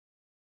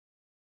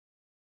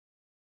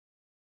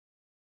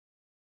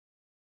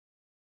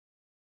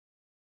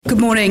Good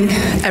morning,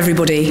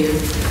 everybody.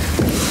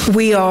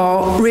 We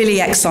are really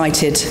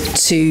excited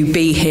to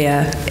be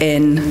here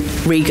in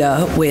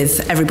Riga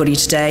with everybody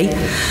today.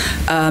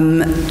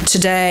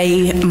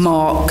 Today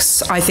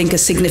marks, I think, a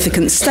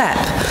significant step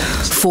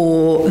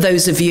for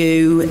those of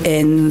you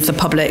in the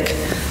public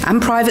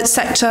and private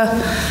sector,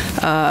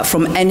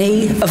 from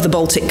any of the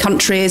Baltic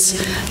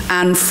countries,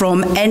 and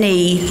from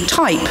any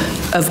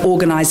type of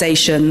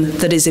organisation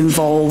that is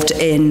involved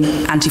in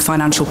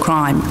anti-financial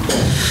crime.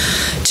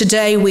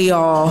 Today we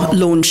are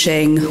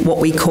launching what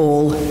we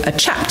call a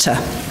chapter.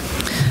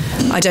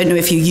 I don't know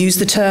if you use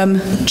the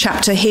term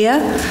chapter here,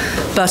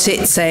 but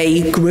it's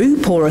a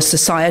group or a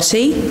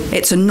society.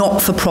 It's a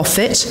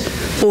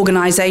not-for-profit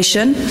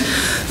organisation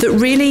that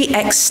really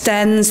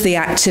extends the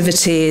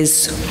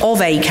activities of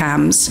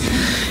ACAMS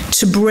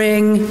to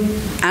bring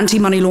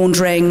anti-money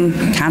laundering,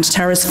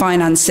 counter-terrorist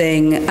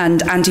financing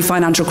and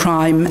anti-financial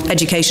crime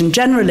education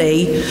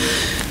generally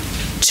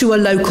to a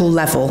local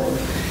level.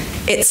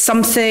 It's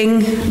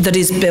something that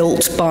is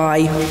built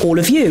by all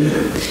of you.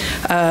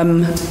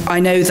 I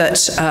know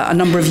that a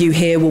number of you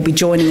here will be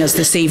joining us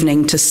this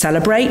evening to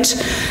celebrate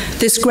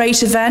this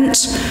great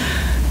event,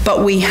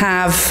 but we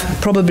have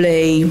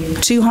probably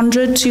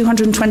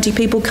 220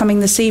 people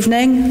coming this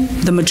evening,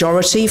 the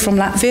majority from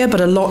Latvia,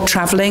 but a lot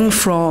travelling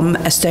from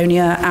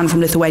Estonia and from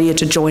Lithuania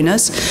to join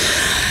us.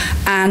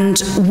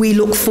 And we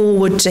look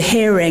forward to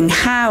hearing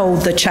how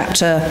the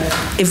chapter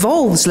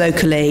evolves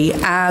locally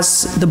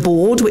as the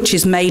board, which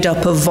is made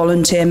up of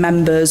volunteer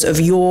members of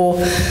your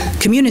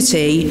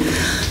community,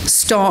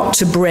 start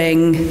to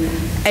bring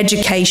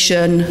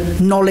education,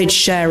 knowledge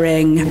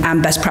sharing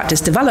and best practice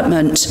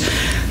development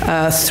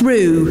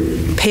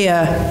through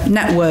peer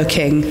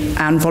networking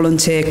and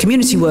volunteer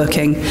community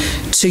working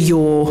to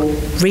your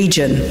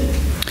region.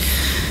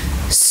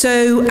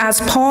 So, as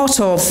part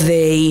of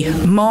the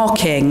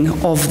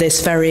marking of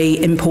this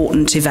very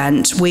important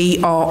event,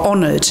 we are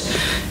honoured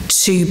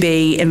to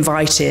be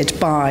invited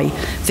by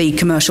the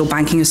Commercial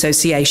Banking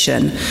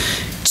Association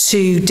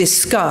to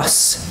discuss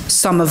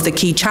some of the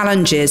key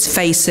challenges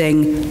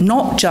facing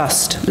not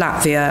just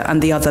Latvia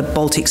and the other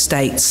Baltic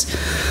states,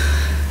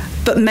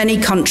 but many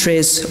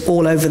countries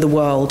all over the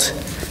world.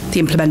 The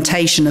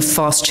implementation of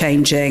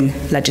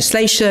fast-changing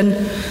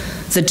legislation,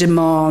 the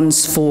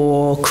demands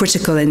for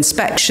critical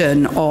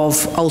inspection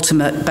of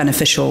ultimate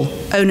beneficial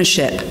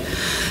ownership,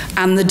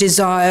 and the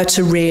desire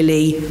to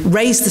really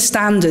raise the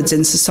standards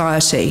in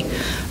society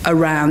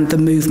around the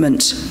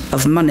movement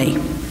of money.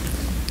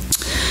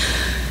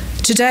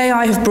 Today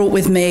I have brought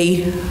with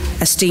me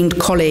esteemed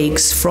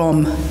colleagues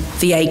from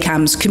the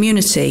ACAMS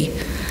community.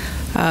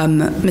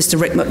 Mr.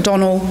 Rick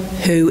McDonnell,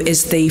 who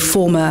is the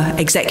former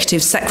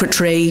Executive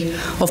Secretary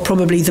of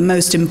probably the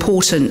most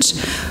important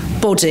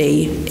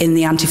body in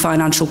the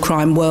anti-financial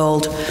crime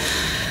world.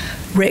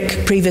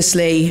 Rick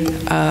previously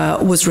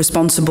was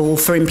responsible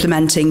for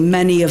implementing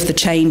many of the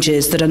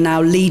changes that are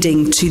now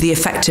leading to the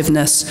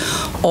effectiveness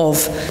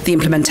of the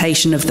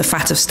implementation of the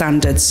FATF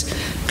standards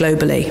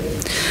globally.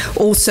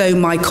 Also,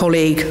 my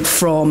colleague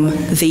from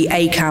the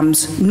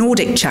ACAMS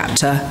Nordic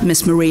chapter,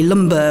 Ms. Marie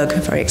Lundberg,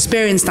 a very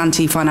experienced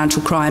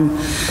anti-financial crime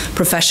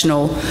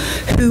professional,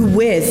 who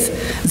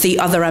with the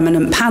other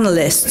eminent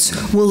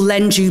panellists will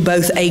lend you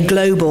both a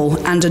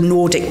global and a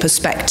Nordic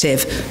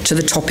perspective to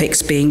the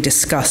topics being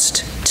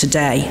discussed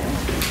today.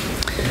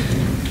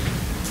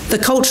 The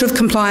culture of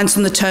compliance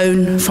and the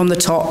tone from the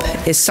top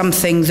is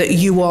something that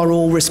you are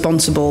all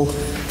responsible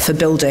for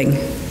building.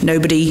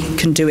 Nobody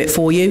can do it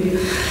for you.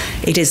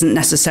 It isn't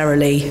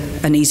necessarily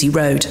an easy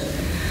road.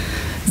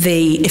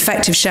 The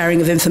effective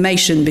sharing of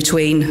information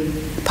between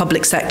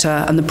public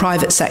sector and the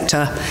private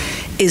sector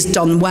is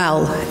done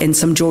well in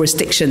some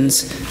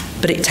jurisdictions,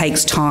 but it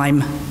takes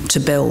time to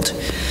build.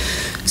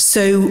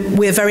 So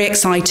we're very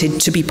excited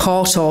to be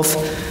part of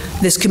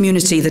this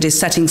community that is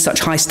setting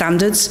such high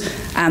standards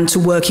and to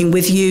working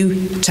with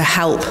you to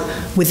help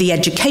with the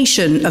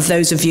education of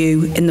those of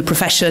you in the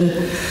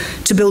profession,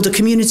 to build a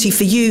community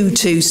for you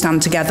to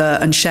stand together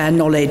and share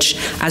knowledge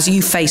as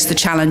you face the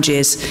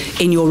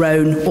challenges in your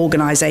own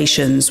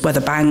organisations,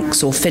 whether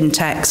banks or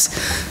fintechs,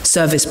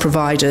 service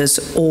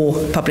providers or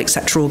public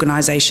sector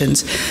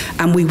organisations.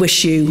 And we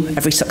wish you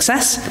every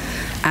success,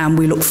 and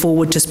we look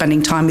forward to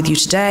spending time with you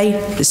today,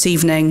 this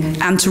evening,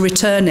 and to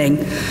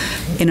returning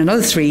in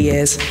another 3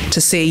 years to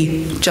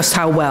see just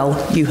how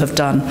well you have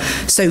done.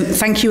 So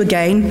thank you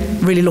again.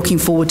 Really looking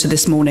forward to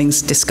this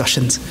morning's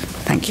discussions.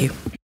 Thank you.